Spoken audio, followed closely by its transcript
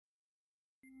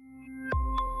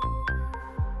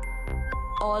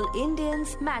All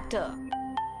Indians Matter.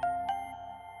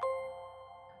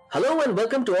 Hello and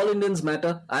welcome to All Indians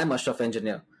Matter. I'm Ashraf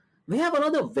Engineer. We have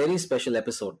another very special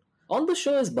episode. On the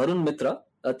show is Barun Mitra,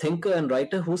 a thinker and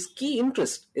writer whose key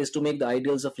interest is to make the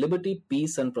ideals of liberty,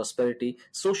 peace, and prosperity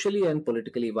socially and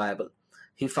politically viable.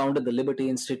 He founded the Liberty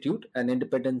Institute, an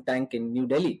independent tank in New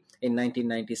Delhi, in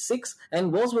 1996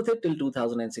 and was with it till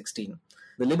 2016.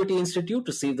 The Liberty Institute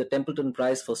received the Templeton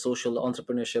Prize for Social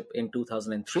Entrepreneurship in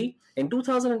 2003. In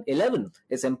 2011,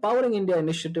 its Empowering India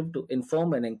initiative to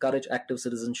inform and encourage active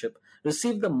citizenship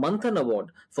received the Manthan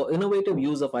Award for innovative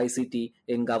use of ICT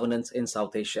in governance in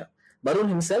South Asia. Barun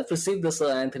himself received the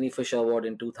Sir Anthony Fisher Award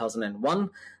in 2001,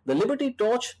 the Liberty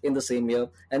Torch in the same year,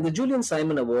 and the Julian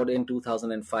Simon Award in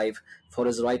 2005 for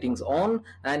his writings on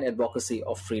and advocacy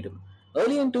of freedom.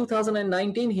 Early in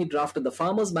 2019, he drafted the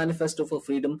Farmers' Manifesto for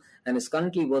Freedom and is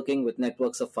currently working with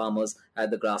networks of farmers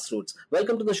at the grassroots.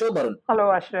 Welcome to the show, Barun. Hello,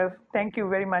 Ashraf. Thank you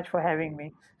very much for having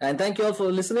me. And thank you all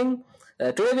for listening.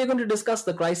 Today we're going to discuss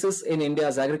the crisis in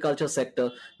India's agriculture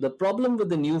sector, the problem with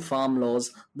the new farm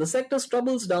laws, the sector's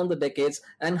troubles down the decades,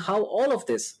 and how all of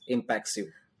this impacts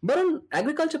you. Barun,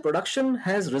 agriculture production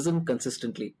has risen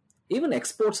consistently. Even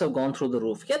exports have gone through the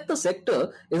roof, yet the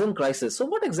sector is in crisis. So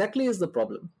what exactly is the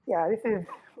problem? Yeah, this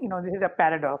is a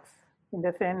paradox in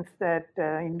the sense that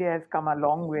India has come a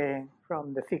long way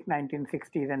from the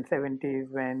 1960s and 70s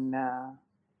when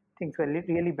things were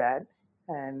really bad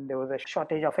and there was a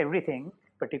shortage of everything,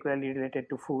 particularly related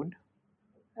to food.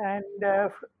 And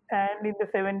in the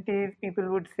 70s, people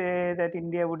would say that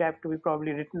India would have to be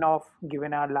probably written off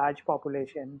given our large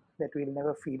population, that we'll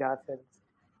never feed ourselves.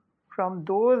 From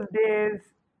those days,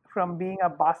 from being a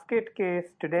basket case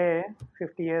today,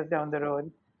 50 years down the road,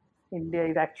 India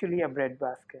is actually a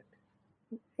breadbasket.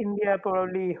 India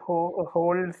probably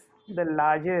holds the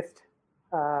largest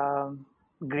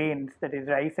grains, that is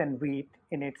rice and wheat,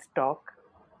 in its stock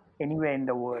anywhere in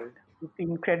the world. It's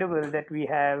incredible that we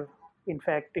have, in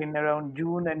fact, in around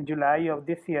June and July of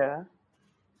this year,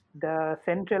 the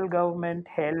central government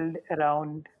held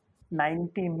around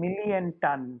 90 million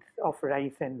tons of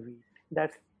rice and wheat.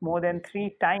 That's more than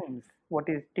 3 times what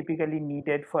is typically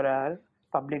needed for our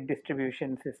public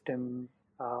distribution system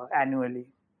annually.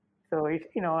 So it's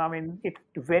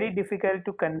very difficult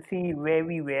to conceive where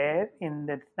we were in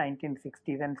the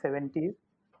 1960s and 70s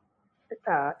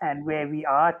and where we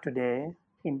are today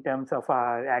in terms of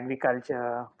our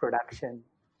agriculture production.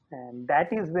 And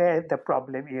that is where the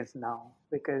problem is now,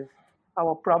 because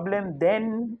our problem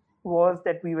then was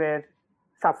that we were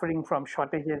suffering from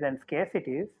shortages and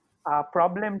scarcities. Our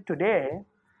problem today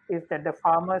is that the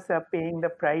farmers are paying the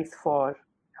price for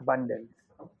abundance.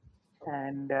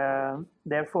 And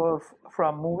therefore,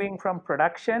 from moving from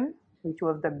production, which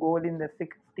was the goal in the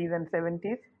 60s and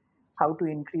 70s, how to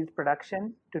increase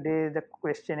production. Today, the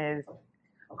question is,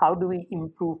 how do we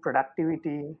improve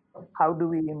productivity? How do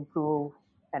we improve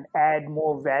and add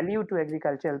more value to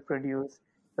agricultural produce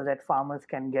so that farmers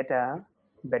can get a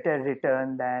better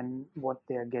return than what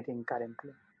they are getting currently?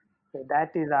 So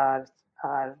that is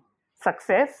our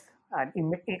success, an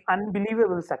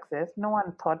unbelievable success. No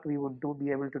one thought we would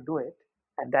be able to do it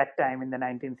at that time in the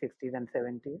 1960s and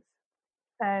 70s.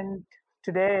 And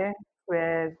today,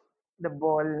 where the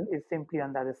ball is simply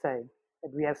on the other side,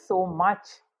 that we have so much,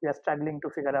 we are struggling to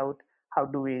figure out how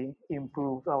do we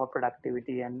improve our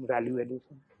productivity and value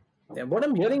addition. Yeah, what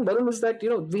I'm hearing, Barun, is that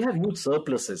we have huge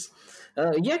surpluses.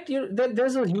 Yet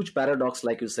there's a huge paradox,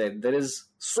 like you said. There is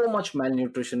so much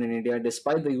malnutrition in India,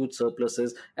 despite the huge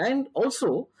surpluses, and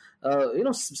also,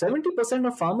 70%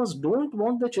 of farmers don't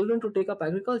want their children to take up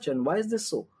agriculture. And why is this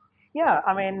so?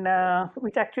 Yeah,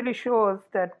 which actually shows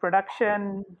that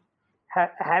production,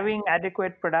 having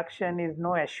adequate production, is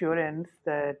no assurance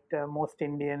that most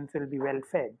Indians will be well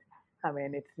fed.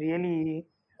 It's really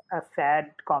a sad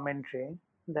commentary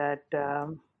that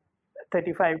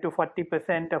 35 to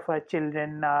 40% of our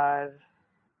children are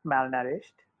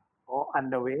malnourished or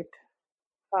underweight,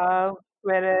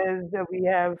 whereas we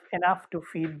have enough to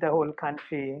feed the whole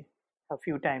country a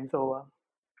few times over.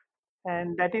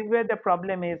 And that is where the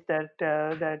problem is,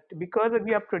 that because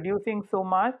we are producing so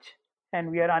much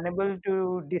and we are unable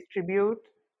to distribute,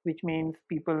 which means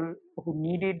people who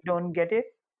need it don't get it,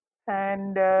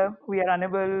 and we are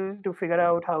unable to figure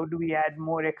out how do we add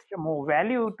more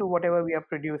value to whatever we are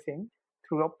producing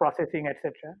through processing,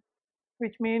 etc.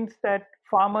 Which means that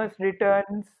farmers'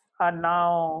 returns are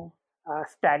now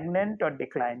stagnant or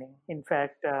declining. In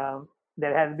fact,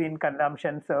 there has been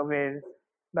consumption surveys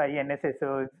by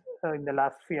NSSOs in the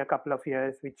last couple of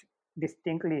years, which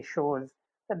distinctly shows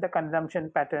that the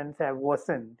consumption patterns have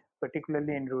worsened,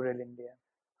 particularly in rural India.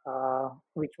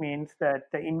 which means that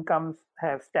the incomes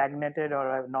have stagnated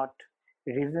or have not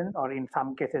risen, or in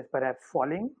some cases perhaps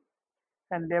falling.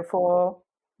 And therefore,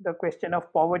 the question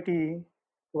of poverty,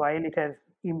 while it has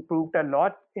improved a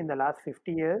lot in the last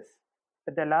 50 years,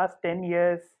 but the last 10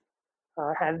 years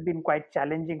has been quite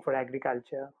challenging for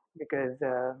agriculture because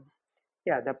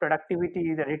the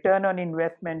productivity, the return on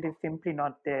investment is simply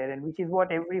not there, and which is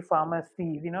what every farmer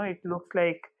sees. It looks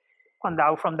like from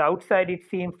the outside, it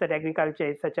seems that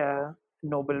agriculture is such a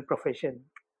noble profession.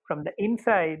 From the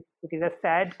inside, it is a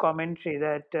sad commentary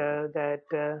that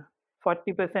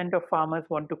 40% of farmers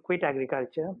want to quit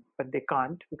agriculture, but they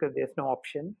can't because there's no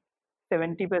option.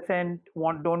 70%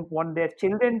 don't want their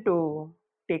children to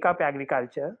take up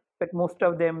agriculture, but most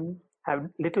of them have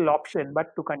little option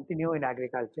but to continue in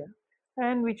agriculture.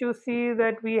 And which you see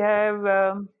that we have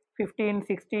 15,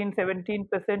 16,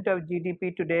 17% of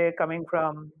GDP today coming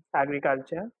from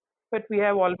agriculture, but we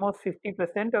have almost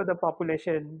 50% of the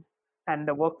population and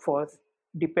the workforce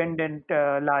dependent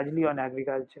largely on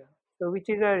agriculture. So, which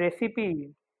is a recipe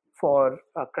for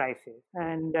a crisis,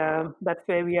 and that's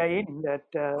where we are in.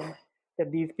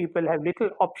 That these people have little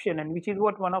option, and which is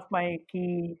what one of my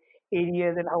key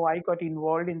areas and how I got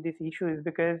involved in this issue is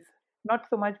because not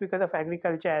so much because of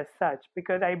agriculture as such,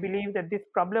 because I believe that this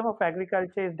problem of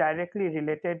agriculture is directly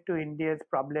related to India's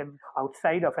problem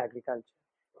outside of agriculture.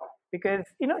 Because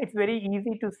it's very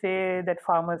easy to say that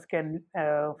farmers'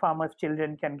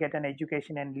 children can get an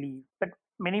education and leave, but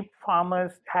many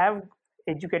farmers have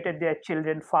educated their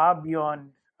children far beyond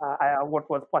what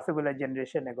was possible a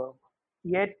generation ago.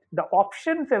 Yet the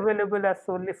options available are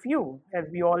so few, as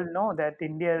we all know that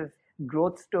India's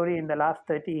growth story in the last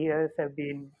 30 years have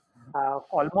been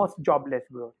almost jobless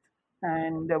growth.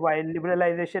 And while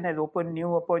liberalization has opened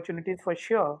new opportunities for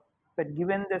sure, but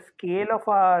given the scale of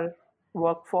our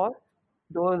workforce,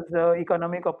 those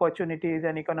economic opportunities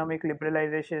and economic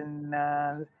liberalization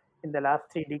in the last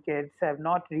 3 decades have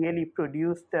not really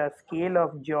produced a scale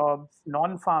of jobs,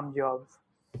 non-farm jobs,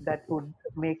 that would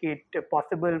make it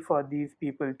possible for these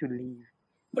people to leave.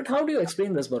 But how do you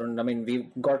explain this, Varun? I mean, we've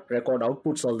got record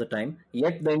outputs all the time,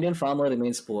 yet the Indian farmer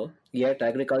remains poor, yet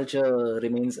agriculture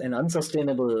remains an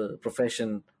unsustainable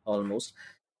profession almost.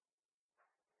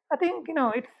 I think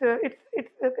it's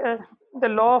the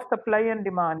law of supply and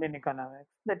demand in economics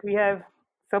that we have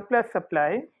surplus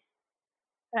supply,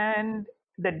 and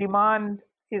the demand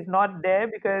is not there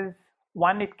because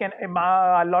one, it can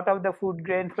a lot of the food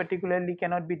grains particularly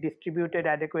cannot be distributed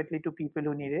adequately to people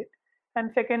who need it,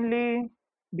 and secondly,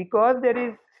 because there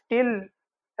is still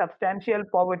substantial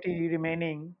poverty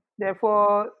remaining,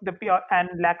 therefore and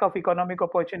lack of economic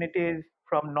opportunities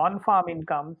from non-farm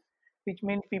incomes, which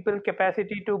means people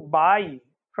capacity to buy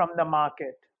from the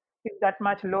market is that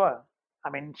much lower. I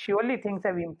mean, surely things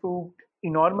have improved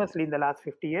enormously in the last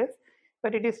 50 years,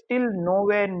 but it is still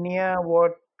nowhere near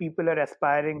what people are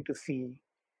aspiring to see.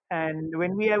 And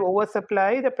when we have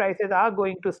oversupply, the prices are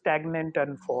going to stagnate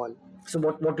and fall. So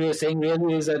what you're saying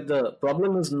really is that the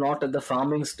problem is not at the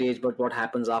farming stage, but what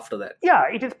happens after that. Yeah,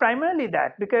 it is primarily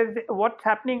that, because what's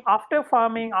happening after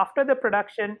farming, after the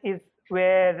production, is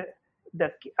where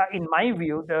in my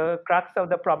view, the crux of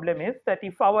the problem is that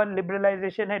if our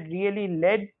liberalization had really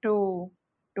led to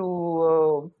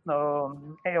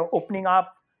opening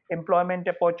up employment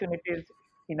opportunities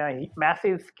in a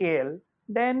massive scale,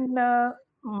 then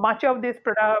much of this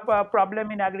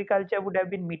problem in agriculture would have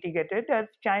been mitigated, as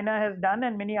China has done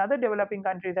and many other developing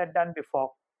countries had done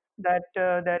before.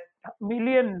 That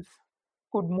millions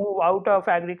could move out of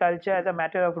agriculture as a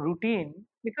matter of routine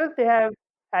because they have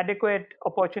adequate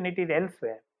opportunities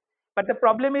elsewhere. But the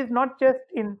problem is not just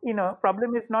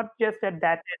problem is not just at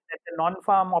that end, that the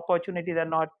non-farm opportunities are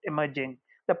not emerging.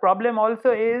 The problem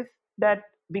also is that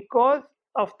because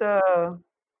of the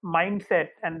mindset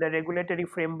and the regulatory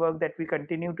framework that we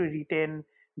continue to retain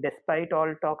despite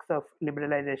all talks of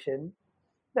liberalization,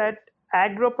 that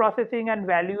agro-processing and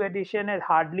value addition has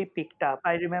hardly picked up.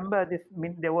 I remember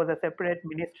there was a separate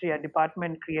ministry, a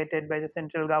department created by the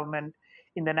central government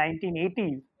in the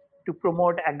 1980s to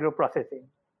promote agro-processing.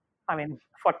 I mean,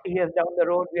 40 years down the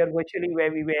road, we are virtually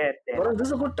where we were then. Well, this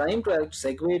is a good time to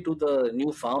segue to the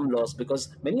new farm laws, because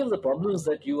many of the problems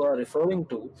that you are referring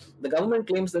to, the government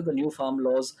claims that the new farm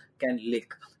laws can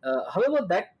lick. However,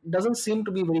 that doesn't seem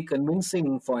to be very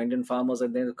convincing for Indian farmers,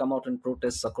 and they come out in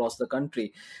protests across the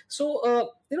country.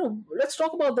 So, let's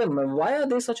talk about them. Why are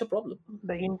they such a problem?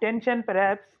 The intention,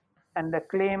 perhaps, and the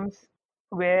claims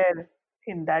were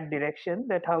in that direction,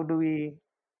 that how do we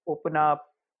open up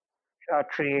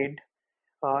trade,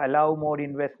 allow more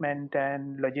investment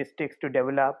and logistics to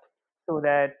develop so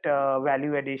that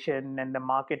value addition and the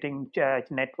marketing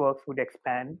networks would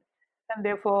expand, and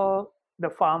therefore the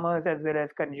farmers as well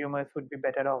as consumers would be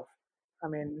better off. I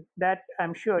mean, that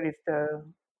I'm sure is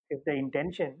the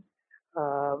intention,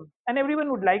 and everyone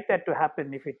would like that to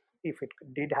happen if it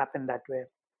did happen that way.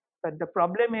 But the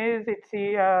problem is, is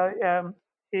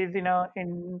in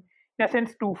a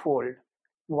sense twofold.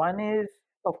 One is,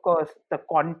 of course, the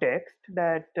context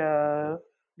that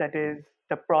is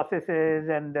the processes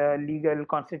and the legal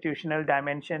constitutional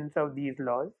dimensions of these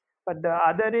laws. But the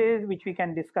other is, which we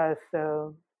can discuss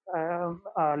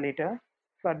later.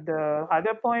 But the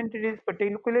other point is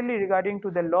particularly regarding to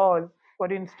the laws.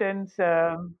 For instance,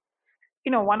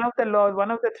 one of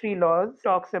the three laws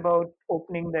talks about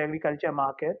opening the agriculture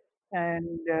market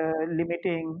and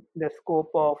limiting the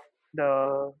scope of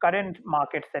the current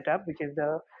market setup, which is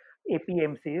the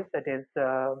APMCs, that is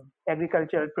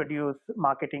Agricultural Produce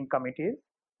Marketing Committees,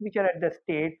 which are under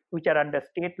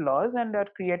state laws and are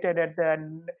created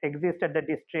and exist at the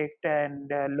district and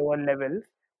lower levels.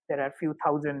 There are few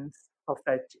thousands of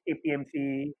such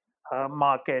APMC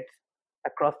markets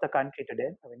across the country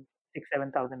today. I mean,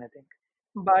 7,000, I think.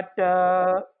 But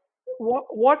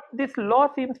what this law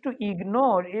seems to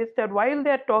ignore is that while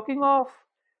they're talking of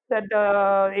that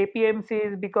the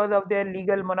APMCs, because of their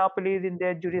legal monopolies in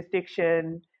their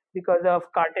jurisdiction, because of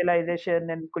cartelization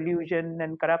and collusion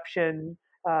and corruption,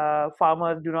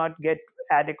 farmers do not get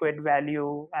adequate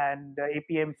value, and the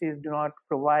APMCs do not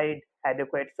provide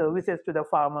adequate services to the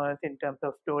farmers in terms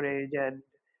of storage and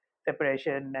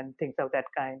separation and things of that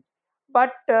kind.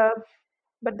 But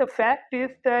but the fact is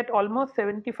that almost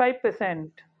 75%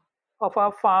 of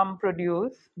our farm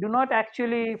produce do not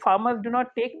actually, farmers do not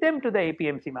take them to the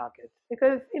APMC markets.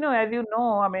 Because, as you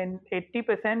know, I mean,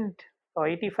 80% or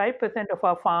 85% of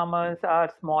our farmers are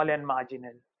small and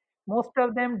marginal. Most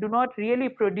of them do not really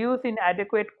produce in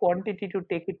adequate quantity to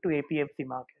take it to APMC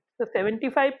markets. So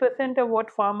 75% of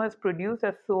what farmers produce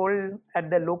are sold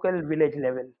at the local village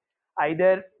level,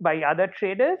 either by other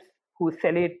traders who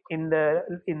sell it in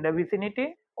the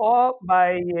vicinity, or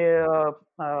by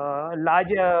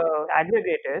larger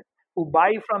aggregators who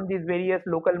buy from these various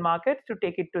local markets to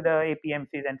take it to the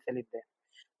APMCs and sell it there.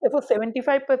 Therefore,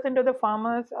 75% of the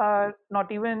farmers are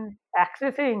not even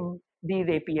accessing these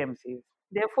APMCs.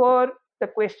 Therefore, the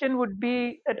question would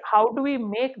be that how do we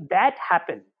make that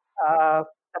happen? Uh,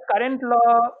 the current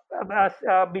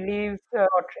law believes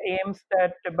or aims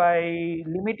that by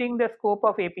limiting the scope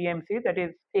of APMC, that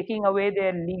is, taking away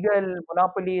their legal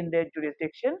monopoly in their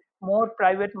jurisdiction, more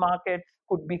private markets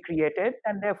could be created,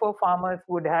 and therefore farmers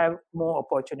would have more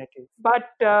opportunities. But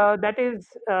that is,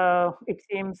 it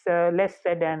seems, less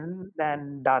said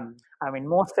than done. I mean,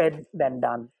 more said than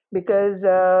done, because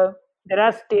there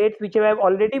are states which have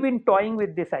already been toying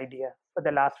with this idea for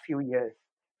the last few years.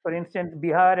 For instance,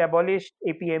 Bihar abolished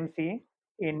APMC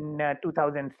in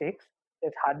 2006.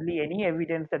 There's hardly any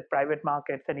evidence that private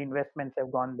markets and investments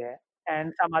have gone there.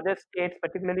 And some other states,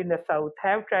 particularly in the south,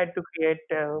 have tried to create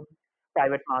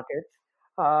private markets,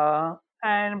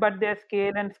 but their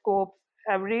scale and scope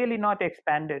have really not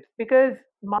expanded, because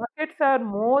markets are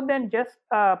more than just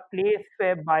a place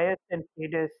where buyers and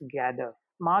traders gather.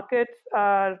 Markets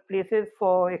are places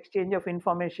for exchange of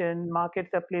information.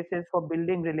 Markets are places for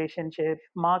building relationships.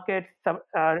 Markets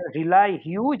rely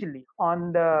hugely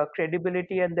on the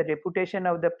credibility and the reputation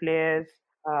of the players,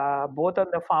 both on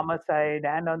the farmer side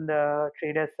and on the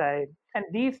trader side. And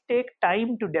these take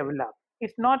time to develop.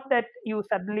 It's not that you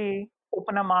suddenly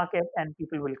open a market and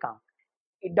people will come.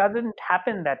 It doesn't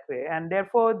happen that way. And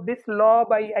therefore, this law,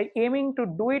 by aiming to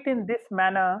do it in this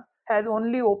manner, has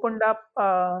only opened up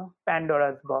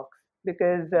Pandora's box,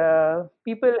 because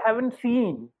people haven't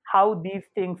seen how these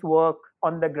things work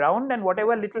on the ground, and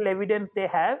whatever little evidence they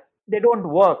have, they don't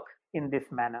work in this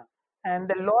manner. And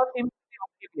the law seems to be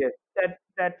oblivious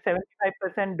that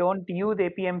 75% don't use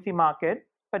APMC market,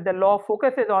 but the law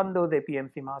focuses on those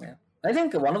APMC markets. Yeah. I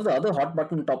think one of the other hot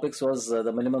button topics was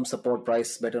the minimum support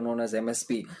price, better known as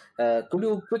MSP. Could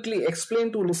you quickly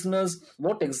explain to listeners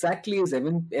what exactly is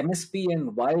MSP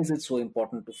and why is it so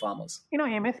important to farmers?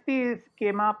 MSP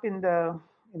came up in the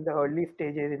early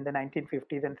stages in the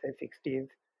 1950s and 60s,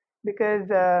 because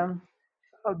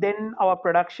then our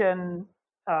production,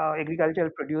 agricultural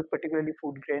produce, particularly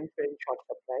food grains, were in short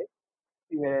supply.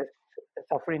 We were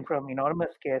suffering from enormous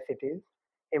scarcities.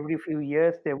 Every few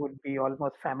years, there would be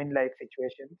almost famine-like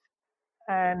situations,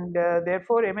 and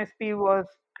therefore MSP was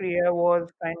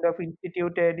kind of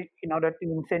instituted in order to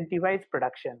incentivize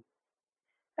production,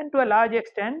 and to a large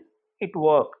extent, it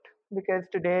worked, because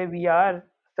today we are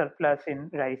surplus in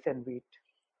rice and wheat.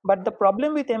 But the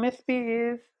problem with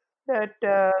MSP is that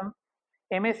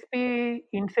MSP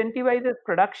incentivizes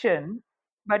production,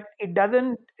 but it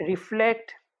doesn't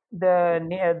reflect the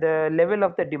level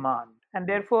of the demand, and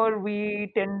therefore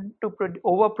we tend to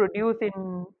overproduce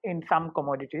in some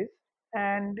commodities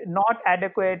and not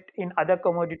adequate in other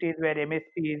commodities where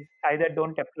MSPs either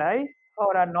don't apply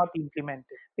or are not implemented.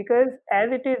 Because as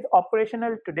it is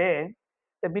operational today,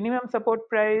 the minimum support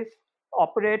price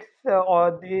operates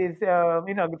or these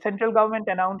the central government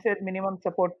announces minimum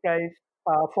support price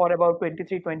for about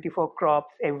 23-24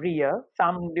 crops every year,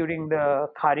 some during the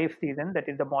Kharif season, that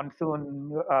is the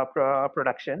monsoon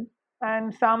production,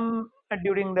 and some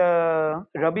during the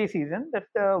Rabi season, that's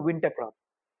the winter crop.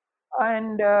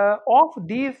 And of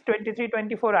these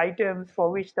 23-24 items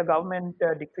for which the government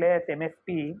declares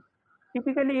MSP,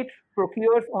 typically it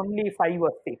procures only five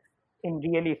or six in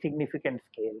really significant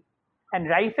scale. And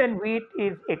rice and wheat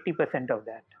is 80% of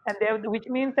that. And which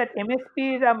means that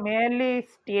MSPs are merely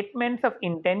statements of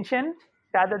intention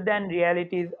rather than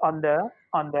realities on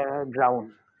the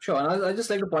ground. Sure, and I just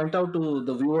like to point out to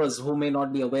the viewers who may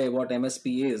not be aware what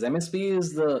MSP is. MSP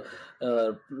is the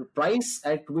price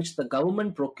at which the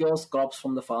government procures crops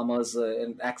from the farmers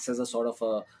and acts as a sort of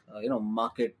a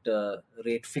market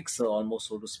rate fixer, almost,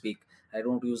 so to speak. I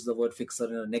don't use the word fixer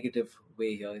in a negative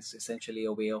way here. It's essentially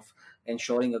a way of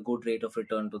ensuring a good rate of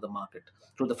return to the market,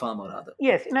 to the farmer rather.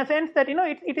 Yes, in a sense that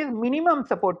it is minimum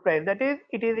support price. That is,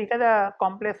 it has a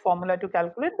complex formula to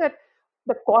calculate that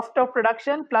the cost of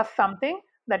production plus something,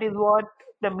 that is what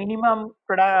the minimum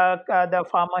product the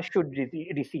farmer should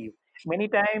receive. Many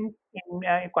times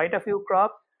in quite a few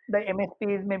crops, the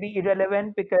MSP is maybe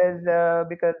irrelevant because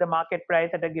the market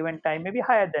price at a given time may be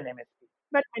higher than MSP.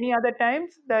 But many other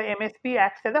times the MSP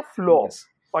acts as a floor, Yes,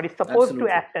 or is supposed to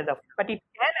absolutely. act as a. But it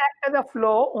can act as a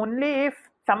floor only if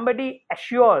somebody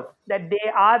assures that they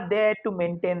are there to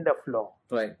maintain the flow.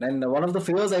 Right. And one of the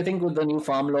fears, I think, with the new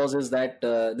farm laws is that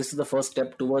this is the first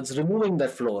step towards removing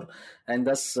that floor and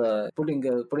thus putting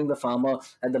the farmer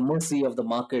at the mercy of the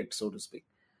market, so to speak.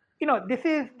 This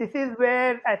is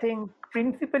where I think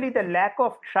principally the lack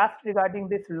of trust regarding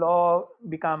this law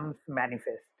becomes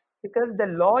manifest, because the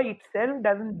law itself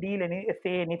doesn't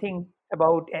say anything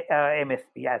about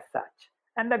MSP as such,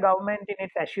 and the government in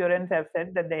its assurance have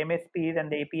said that the MSPs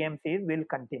and the APMCs will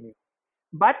continue.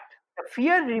 But the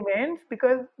fear remains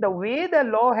because the way the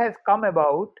law has come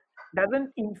about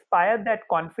doesn't inspire that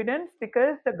confidence,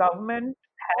 because the government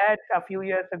had a few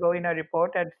years ago in a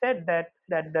report had said that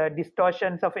the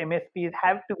distortions of MSPs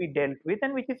have to be dealt with,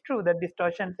 and which is true, that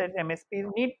distortions at MSPs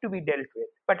need to be dealt with.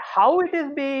 But how it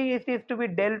is to be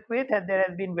dealt with, and there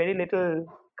has been very little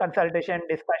consultation,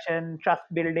 discussion, trust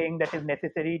building that is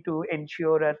necessary to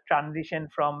ensure a transition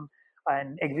from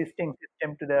an existing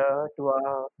system to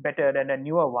a better and a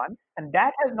newer one, and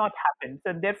that has not happened.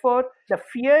 So therefore the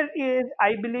fear is,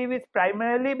 I believe, is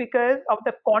primarily because of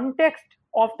the context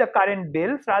of the current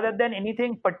bills rather than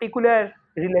anything particular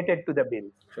related to the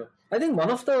bills. Sure. I think one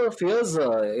of the fears,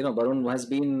 Barun, has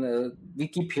been we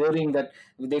keep hearing that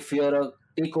they fear a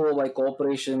takeover by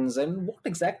corporations. And what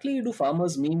exactly do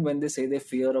farmers mean when they say they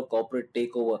fear a corporate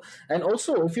takeover? And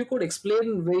also, if you could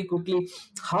explain very quickly,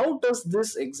 how does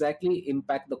this exactly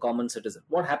impact the common citizen?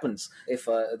 What happens if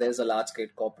there's a large-scale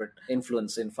corporate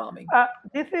influence in farming?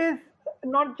 This is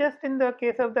not just in the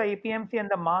case of the APMC and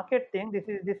the market thing.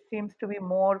 This seems to be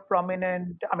more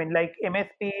prominent. I mean, like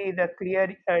MSP, the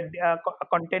clear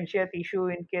contentious issue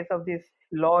in case of this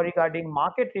law regarding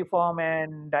market reform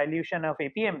and dilution of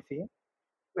APMC.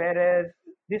 Whereas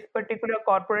this particular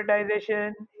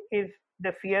corporatization is,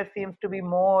 the fear seems to be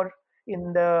more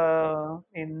in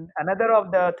another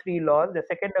of the three laws, the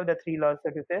second of the three laws, so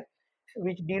to say,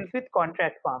 which deals with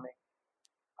contract farming.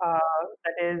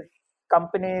 That is,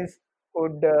 companies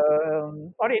could,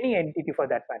 or any entity for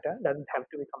that matter, doesn't have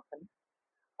to be company,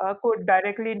 could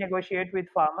directly negotiate with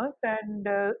farmers and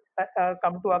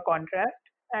come to a contract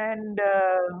and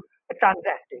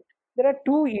transact it. There are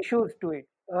two issues to it.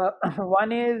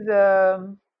 One is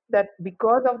that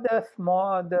because of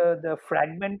the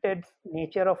fragmented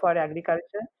nature of our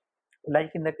agriculture,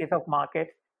 like in the case of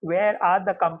markets, where are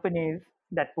the companies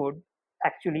that would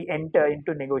actually enter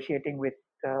into negotiating with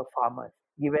farmers,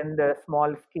 given the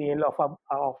small scale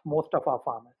of most of our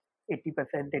farmers?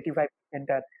 80%, 85%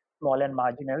 are small and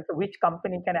marginal. So, which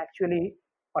company can actually,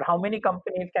 or how many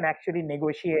companies can actually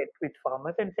negotiate with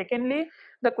farmers? And secondly,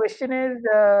 the question is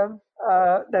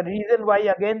the reason why,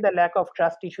 again, the lack of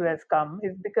trust issue has come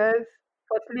is because,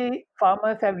 firstly,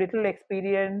 farmers have little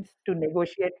experience to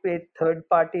negotiate with third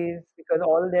parties, because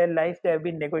all their life they have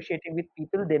been negotiating with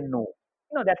people they know.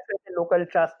 That's where the local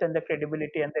trust and the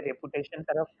credibility and the reputation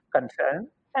are of concern,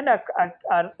 and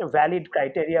are valid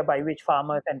criteria by which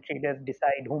farmers and traders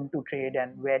decide whom to trade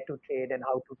and where to trade and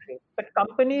how to trade. But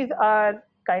companies are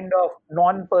kind of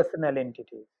non-personal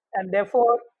entities, and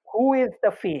therefore, who is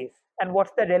the face and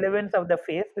what's the relevance of the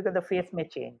face, because the face may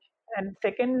change. And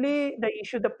secondly, the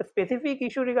specific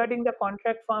issue regarding the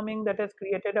contract farming that has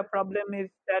created a problem is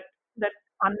that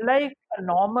unlike a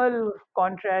normal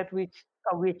contract, which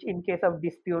in case of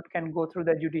dispute can go through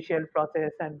the judicial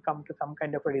process and come to some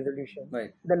kind of a resolution,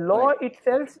 Right. the law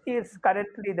itself is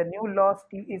currently, the new law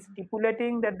is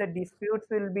stipulating that the disputes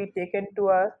will be taken to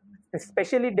a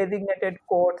specially designated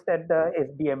courts at the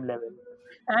SDM level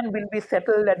and will be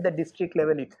settled at the district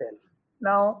level itself.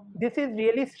 Now, this is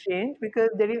really strange because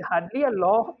there is hardly a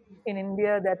law in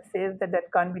India that says that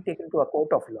can't be taken to a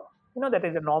court of law. That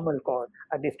is a normal court,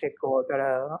 a district court or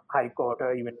a high court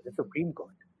or even the Supreme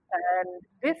Court. And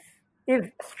this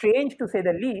is strange to say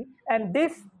the least. And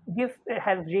this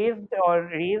has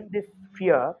raised this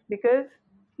fear because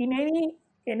in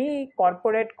any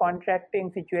corporate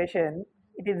contracting situation,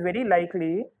 it is very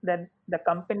likely that the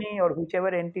company or whichever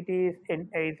entity is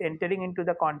entering into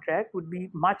the contract would be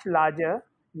much larger,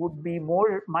 would be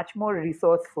much more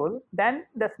resourceful than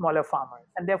the smaller farmers,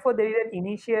 and therefore there is an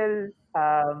initial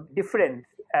difference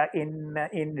in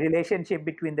relationship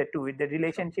between the two. The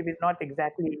relationship is not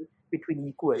exactly between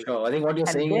equals. Sure. I think what you're And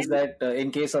saying is then, that in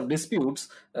case of disputes,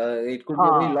 it could be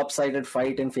a very lopsided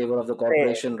fight in favor of the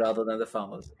corporation rather than the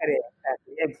farmers.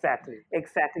 Exactly.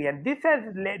 And this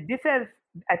has,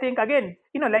 I think, again,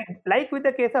 like with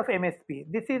the case of MSP,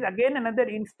 this is again another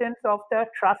instance of the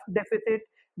trust deficit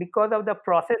because of the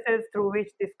processes through which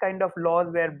this kind of laws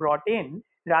were brought in,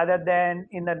 rather than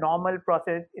in the normal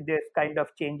process, this kind of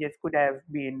changes could have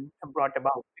been brought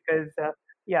about. Because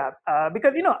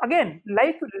again,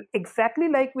 exactly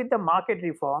like with the market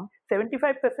reform,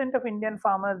 75% of Indian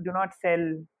farmers do not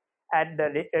sell at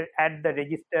the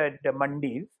registered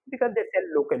mandis because they sell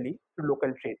locally to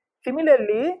local trade.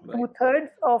 Similarly, Right. 2/3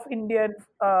 of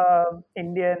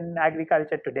Indian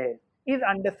agriculture today is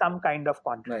under some kind of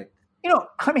contract. Right.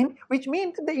 Which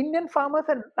means the Indian farmers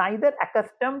are neither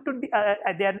accustomed to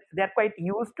they're quite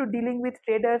used to dealing with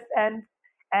traders and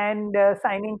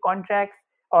signing contracts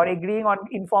or agreeing on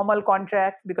informal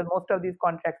contracts, because most of these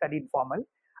contracts are informal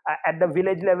at the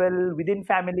village level, within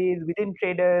families, within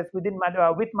traders, with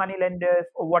money lenders,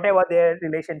 or whatever their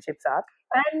relationships are,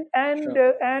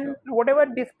 and whatever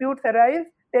disputes arise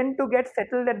tend to get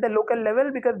settled at the local level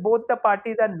because both the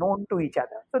parties are known to each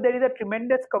other. So there is a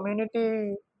tremendous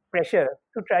community pressure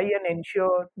to try and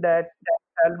ensure that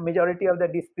a majority of the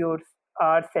disputes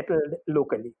are settled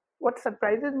locally. What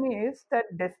surprises me is that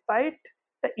despite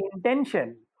the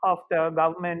intention of the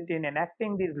government in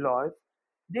enacting these laws,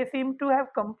 they seem to have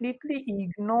completely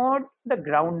ignored the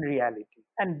ground reality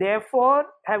and therefore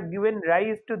have given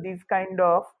rise to these kind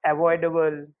of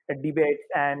avoidable debates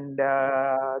and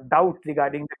doubts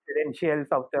regarding the credentials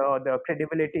of the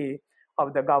credibility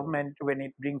of the government when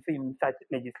it brings in such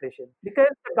legislation.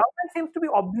 Because the government seems to be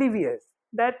oblivious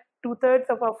that 2/3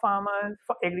 of our farmers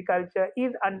for agriculture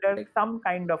is under some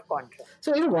kind of contract.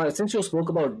 So, since you spoke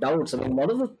about doubts, I mean, one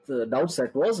of the doubts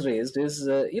that was raised is,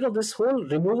 this whole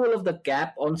removal of the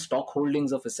cap on stock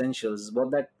holdings of essentials.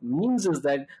 What that means is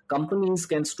that companies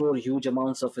can store huge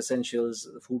amounts of essentials,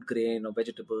 food grain or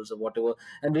vegetables or whatever,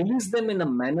 and release them in a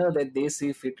manner that they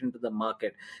see fit into the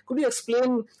market. Could you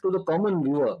explain to the common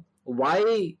viewer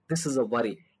why this is a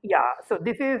worry? Yeah, so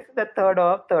this is the third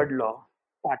law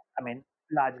part,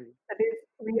 largely. That is,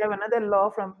 we have another law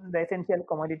from the Essential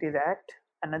Commodities Act,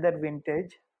 another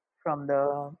vintage from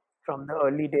the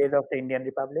early days of the Indian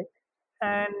Republic,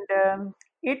 and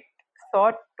it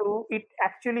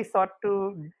actually sought to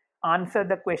answer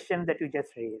the question that you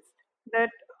just raised.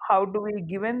 That how do we,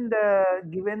 given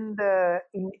the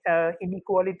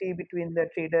inequality between the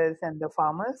traders and the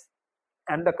farmers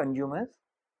and the consumers,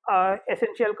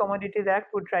 Essential Commodities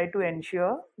Act would try to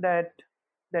ensure that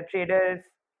the traders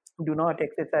do not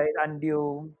exercise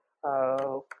undue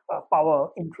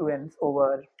power influence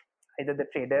over either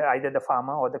the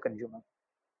farmer or the consumer,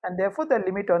 and therefore the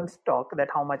limit on stock, that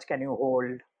how much can you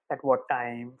hold at what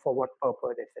time for what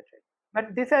purpose, etc.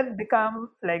 But this has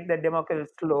become like the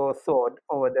Damocles sword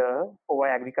over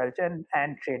agriculture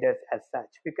and traders as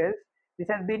such, because this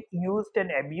has been used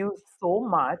and abused so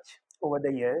much over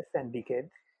the years and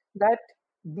decades that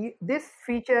this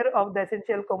feature of the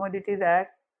Essential Commodities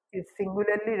Act is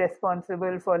singularly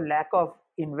responsible for lack of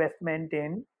investment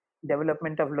in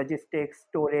development of logistics,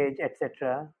 storage,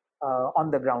 etc.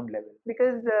 On the ground level.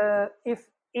 Because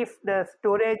if the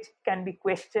storage can be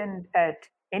questioned at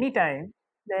any time,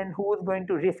 then who is going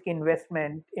to risk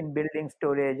investment in building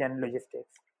storage and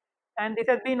logistics? And this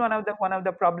has been one of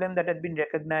the problems that has been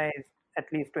recognized at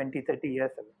least 20, 30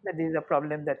 years ago. That this is a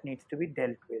problem that needs to be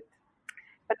dealt with.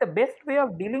 But the best way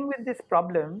of dealing with this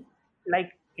problem,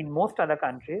 like in most other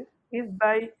countries, is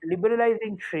by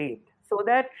liberalizing trade so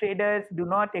that traders do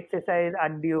not exercise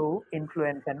undue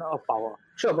influence and or power.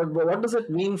 Sure, but what does it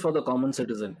mean for the common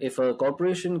citizen? If a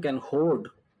corporation can hoard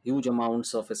huge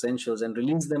amounts of essentials and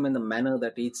release them in the manner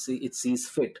that it sees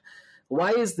fit,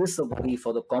 why is this a worry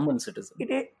for the common citizen? It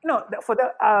is, for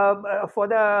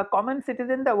the common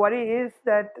citizen, the worry is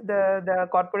that the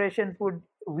corporations would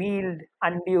wield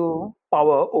undue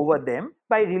power over them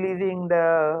by releasing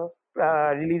the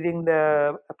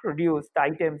produced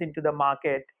items into the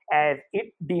market as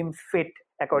it deems fit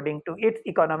according to its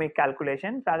economic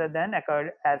calculations rather than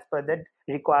as per the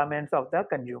requirements of the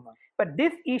consumer. But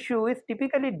this issue is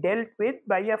typically dealt with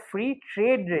by a free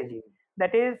trade regime.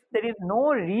 That is, there is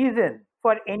no reason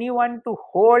for anyone to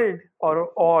hold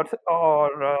or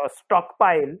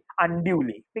stockpile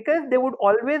unduly, because there would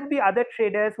always be other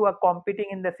traders who are competing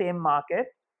in the same market,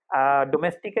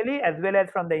 domestically as well as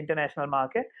from the international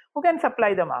market, who can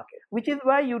supply the market. Which is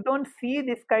why you don't see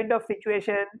this kind of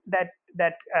situation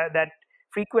that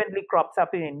frequently crops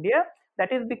up in India.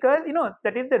 That is because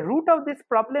that is the root of this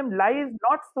problem lies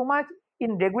not so much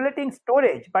in regulating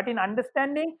storage, but in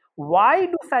understanding why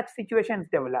do such situations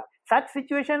develop. Such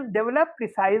situations develop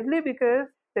precisely because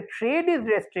the trade is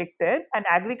restricted, and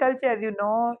agriculture, as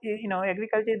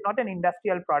agriculture is not an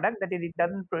industrial product. That is,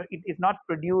 it is not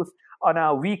produced on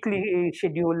a weekly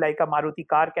schedule like a Maruti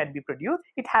car can be produced.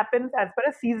 It happens as per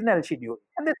a seasonal schedule,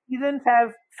 and the seasons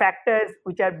have factors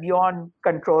which are beyond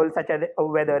control, such as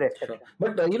weather, etc. Sure.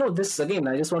 But this again,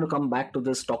 I just want to come back to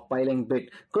this stockpiling bit.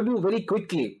 Could you very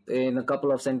quickly, in a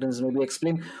couple of sentences, maybe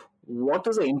explain what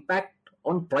is the impact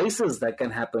on prices that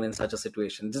can happen in such a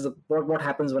situation? This is what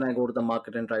happens when I go to the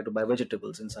market and try to buy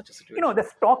vegetables in such a situation. The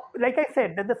stock, like I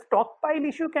said, that the stockpile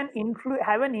issue can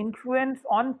have an influence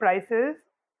on prices,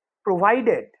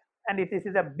 provided, and this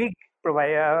is a big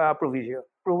provision,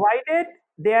 provided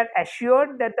they are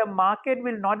assured that the market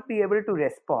will not be able to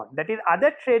respond. That is,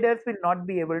 other traders will not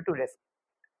be able to respond.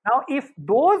 Now, if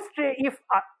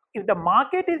the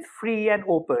market is free and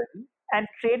open and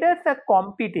traders are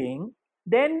competing,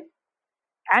 then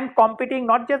and competing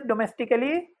not just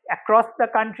domestically across the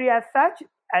country as such,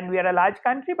 and we are a large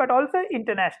country, but also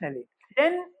internationally,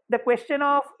 then the question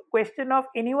of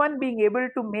anyone being able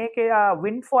to make a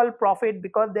windfall profit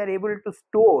because they are able to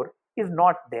store is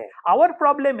not there. Our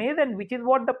problem is, and which is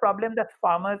what the problem that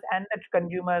farmers and that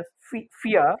consumers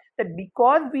fear, that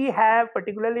because we have,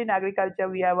 particularly in agriculture,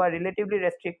 we have a relatively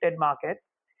restricted market.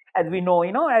 As we know,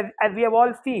 as we have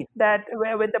all seen, that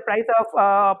when the price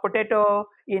of potato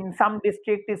in some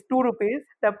district is 2 rupees,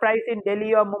 the price in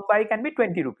Delhi or Mumbai can be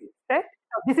 20 rupees. Right?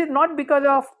 Now, this is not because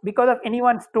of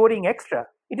anyone storing extra.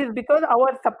 It is because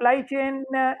our supply chain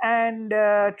and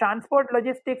transport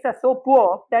logistics are so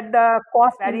poor that the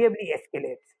cost variably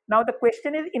escalates. Now, the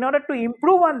question is, in order to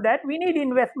improve on that, we need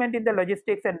investment in the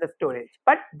logistics and the storage.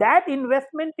 But that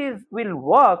investment will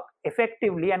work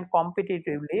effectively and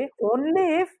competitively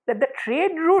only if that the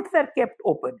trade routes are kept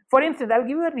open. For instance, I'll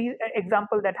give you an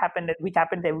example which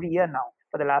happens every year now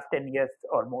for the last 10 years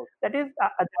or more. That is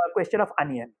the question of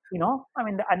onion.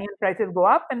 The onion prices go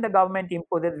up and the government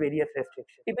imposes various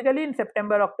restrictions. Typically in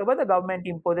September, October, the government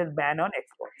imposes ban on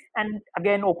exports and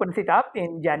again opens it up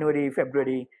in January,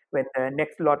 February, when the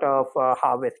next lot of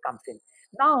harvest comes in.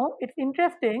 Now, it's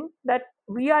interesting that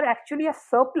we are actually a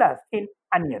surplus in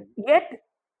onion. Yet,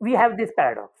 we have this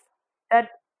paradox that,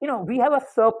 we have a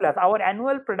surplus. Our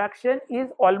annual production is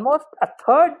almost a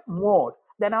third more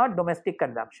than our domestic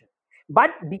consumption.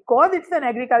 But because it's an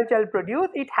agricultural produce,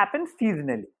 it happens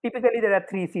seasonally. Typically, there are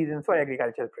 3 seasons for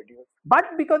agricultural produce. But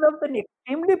because of the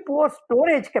extremely poor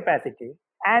storage capacity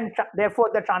and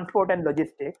therefore the transport and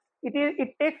logistics, it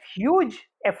takes huge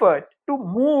effort to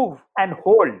move and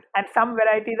hold. And some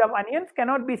varieties of onions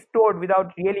cannot be stored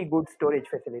without really good storage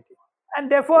facilities. And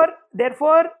therefore,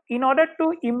 in order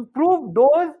to improve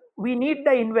those, we need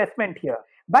the investment here.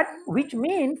 But which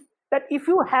means that if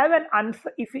you have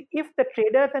if the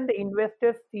traders and the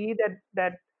investors see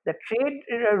that the trade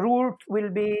routes will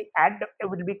be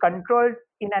controlled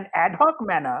in an ad hoc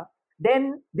manner,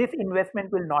 then this investment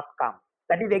will not come.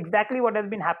 That is exactly what has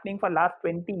been happening for last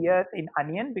 20 years in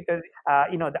onion, because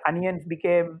the onions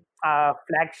became a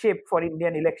flagship for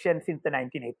Indian elections since the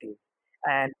 1980s,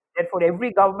 and therefore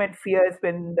every government fears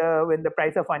when the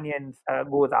price of onions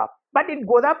goes up. But it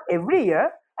goes up every year.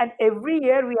 And every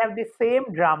year we have the same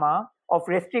drama of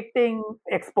restricting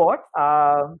exports,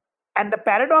 And the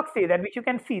paradox is, and which you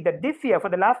can see, that this year, for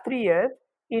the last 3 years,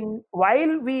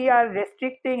 while we are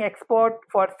restricting export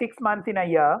for 6 months in a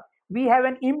year, we have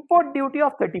an import duty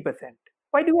of 30%.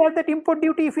 Why do we have that import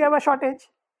duty if we have a shortage?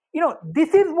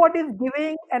 This is what is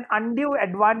giving an undue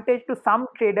advantage to some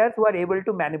traders who are able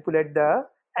to manipulate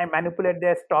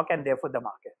their stock and therefore the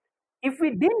market. If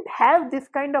we didn't have this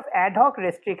kind of ad hoc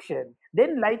restriction,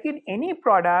 then like in any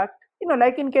product,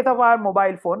 like in case of our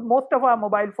mobile phone, most of our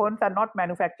mobile phones are not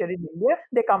manufactured in India,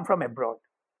 they come from abroad.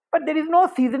 But there is no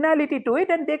seasonality to it,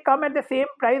 and they come at the same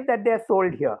price that they are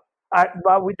sold here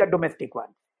with the domestic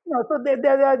one. So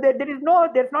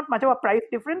there's not much of a price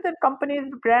difference, and companies,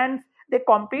 brands, they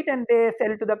compete and they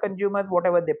sell to the consumers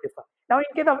whatever they prefer. Now, in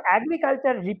case of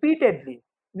agriculture, repeatedly,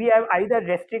 we have either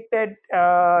restricted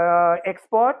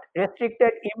export,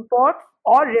 restricted import,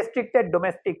 or restricted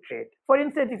domestic trade. For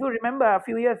instance, if you remember a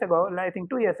few years ago, I think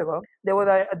 2 years ago, there was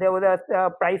a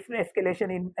price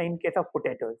escalation in case of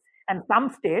potatoes, and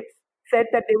some states said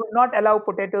that they would not allow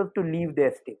potatoes to leave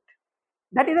their state.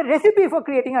 That is a recipe for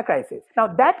creating a crisis. Now,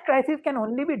 that crisis can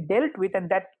only be dealt with, and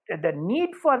that the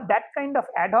need for that kind of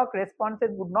ad hoc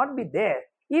responses would not be there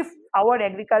if our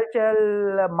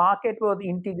agricultural market was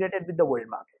integrated with the world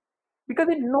market. Because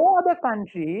in no other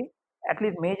country, at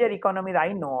least major economies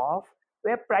I know of,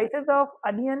 where prices of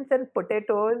onions and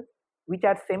potatoes, which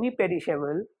are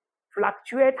semi-perishable,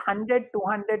 fluctuate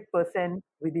 100-200%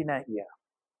 within a year.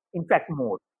 In fact,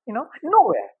 more.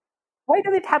 Nowhere. Why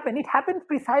does it happen? It happens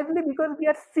precisely because we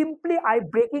are simply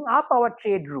breaking up our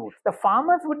trade routes. The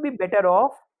farmers would be better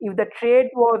off if the trade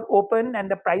was open and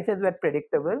the prices were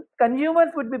predictable.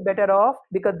 Consumers would be better off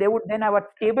because they would then have a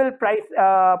stable price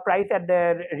at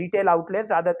their retail outlets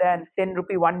rather than 10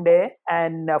 rupee one day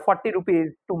and 40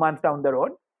 rupees 2 months down the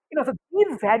road. So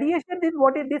these variations is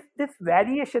what is this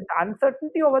variation, the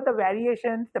uncertainty over the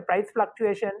variations, the price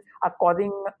fluctuations are causing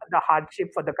the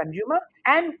hardship for the consumer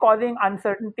and causing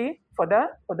uncertainty for the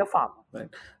farmer. Right.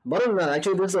 Barun,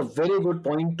 actually, this is a very good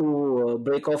point to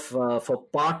break off for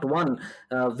part 1.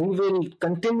 We will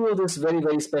continue this very,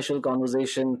 very special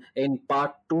conversation in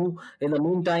part 2. In the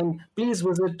meantime, please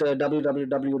visit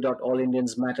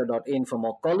www.allindiansmatter.in for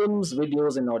more columns,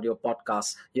 videos, and audio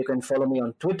podcasts. You can follow me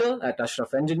on Twitter at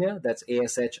Ashraf Engineer, that's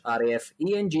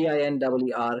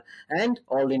ASHRAFENGINEER, and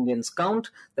All Indians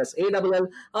Count, that's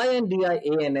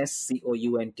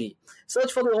ALLINDIANSCOUNT.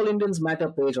 Search for the All Indians Matter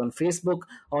page on Facebook.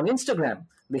 On Instagram,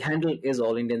 the handle is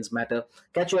All Indians Matter.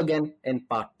 Catch you again in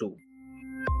part 2.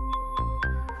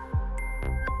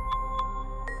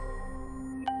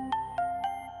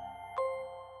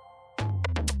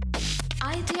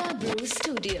 Idea Brew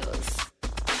Studios.